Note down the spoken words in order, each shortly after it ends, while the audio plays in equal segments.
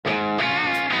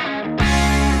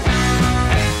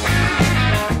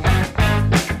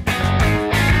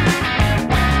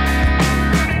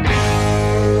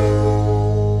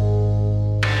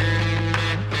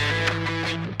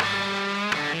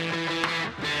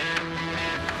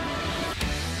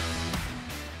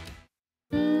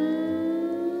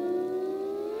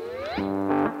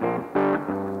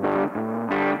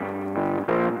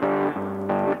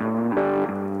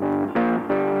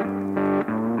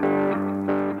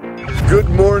Good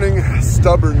morning,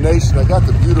 Stubborn Nation. I got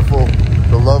the beautiful,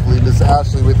 the lovely Miss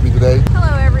Ashley with me today.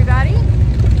 Hello, everybody.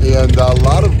 And a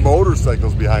lot of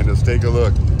motorcycles behind us. Take a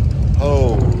look.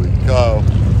 Holy cow.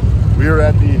 We are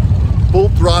at the Full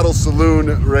Throttle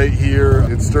Saloon right here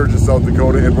in Sturgis, South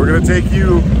Dakota. And we're going to take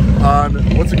you on,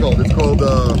 what's it called? It's called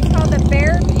the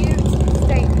Bear Butte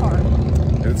State Park.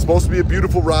 And it's supposed to be a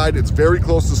beautiful ride. It's very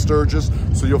close to Sturgis.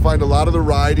 So you'll find a lot of the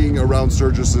riding around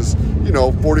Sturgis is, you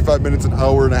know, 45 minutes, an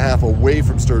hour and a half away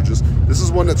from Sturgis. This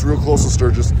is one that's real close to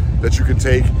Sturgis that you can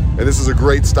take. And this is a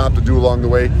great stop to do along the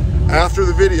way. After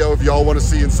the video, if y'all want to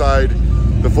see inside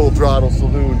the Full Throttle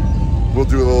Saloon, we'll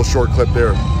do a little short clip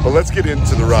there. But let's get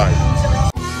into the ride.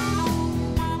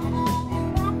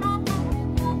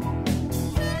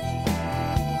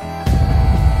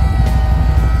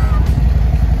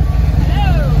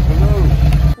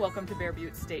 Welcome to Bear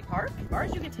Butte State Park. As far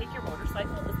as you can take your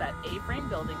motorcycle is that A-frame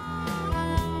building.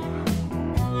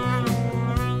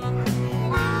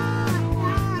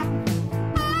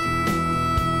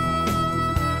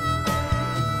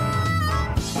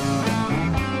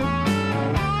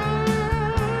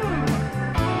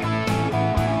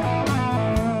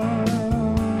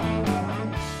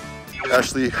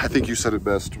 Ashley, I think you said it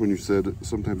best when you said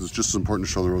sometimes it's just as important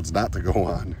to show the roads not to go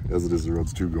on as it is the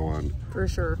roads to go on. For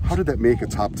sure. How did that make a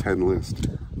top 10 list?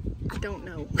 I don't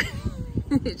know.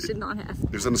 It should not have.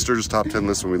 It was on the Sturgis top 10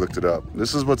 list when we looked it up.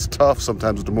 This is what's tough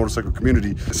sometimes with the motorcycle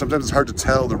community. Sometimes it's hard to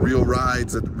tell the real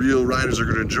rides that real riders are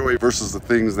going to enjoy versus the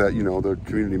things that, you know, the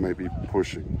community might be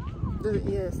pushing.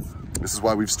 Yes. This is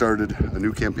why we've started a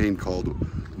new campaign called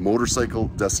Motorcycle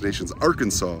Destinations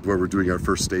Arkansas, where we're doing our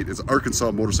first state. It's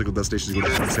Arkansas Motorcycle Destinations. You go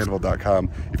to AdamSandoval.com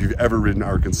if you've ever ridden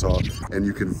Arkansas, and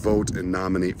you can vote and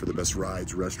nominate for the best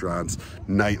rides, restaurants,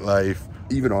 nightlife,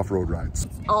 even off-road rides.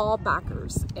 All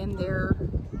backers and their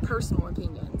personal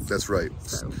opinions. That's right.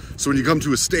 So when you come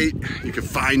to a state, you can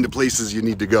find the places you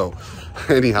need to go.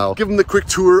 Anyhow, give them the quick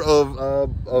tour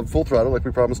of Full Throttle like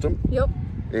we promised them. Yep.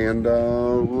 And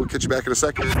we'll catch you back in a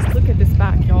second. Look at this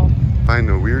back, y'all. Find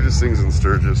the weirdest things in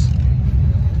Sturgis.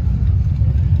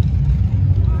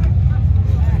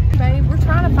 Babe, we're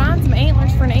trying to find some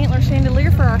antlers for an antler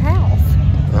chandelier for our house.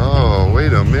 Oh,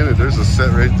 wait a minute. There's a set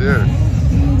right there.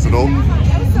 It's an old... He might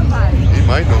know somebody. He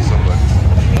might know somebody.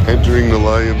 Entering the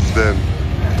lion's den.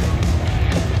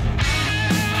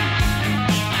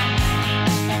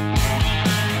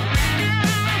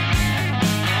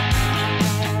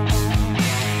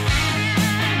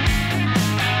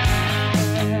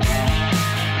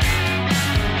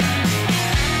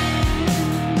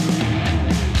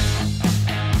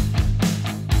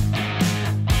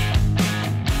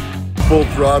 Full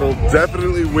Throttle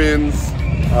definitely wins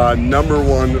 #1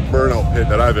 burnout pit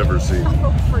that I've ever seen.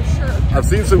 Oh, for sure. I've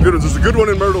seen some good ones. There's a good one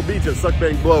in Myrtle Beach at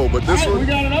Suckbank Blow, but this one... we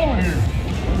got another one here.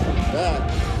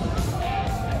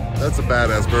 That's a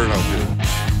badass burnout pit.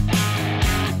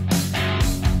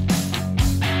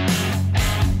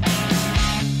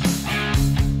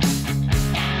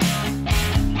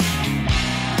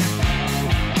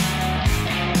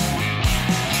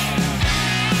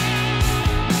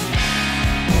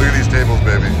 Look at these tables,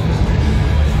 baby.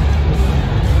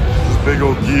 These big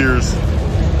old gears.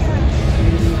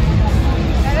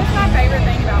 That's my favorite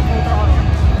thing about Full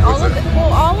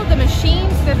Throttle. All of the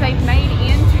machines that they've made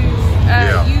into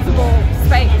usable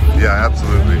space. Yeah,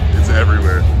 absolutely. It's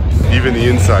everywhere. Even the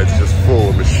inside's just full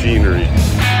of machinery.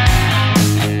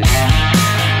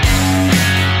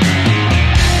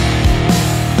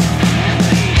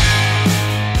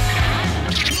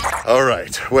 All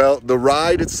right, well, the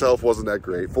ride itself wasn't that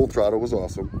great. Full Throttle was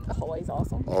awesome. Always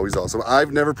awesome. Always awesome.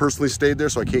 I've never personally stayed there,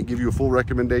 so I can't give you a full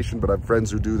recommendation, but I have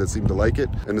friends who do that seem to like it.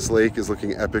 And this lake is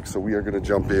looking epic, so we are gonna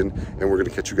jump in and we're gonna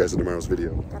catch you guys in tomorrow's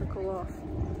video. Gotta cool off.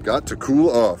 Got to cool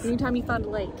off. Anytime you find a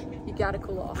lake, you gotta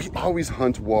cool off. We always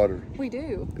hunt water. We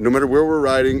do. No matter where we're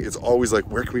riding, it's always like,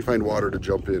 where can we find water to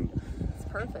jump in? It's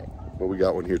perfect. Well, we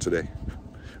got one here today.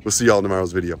 We'll see y'all in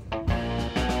tomorrow's video.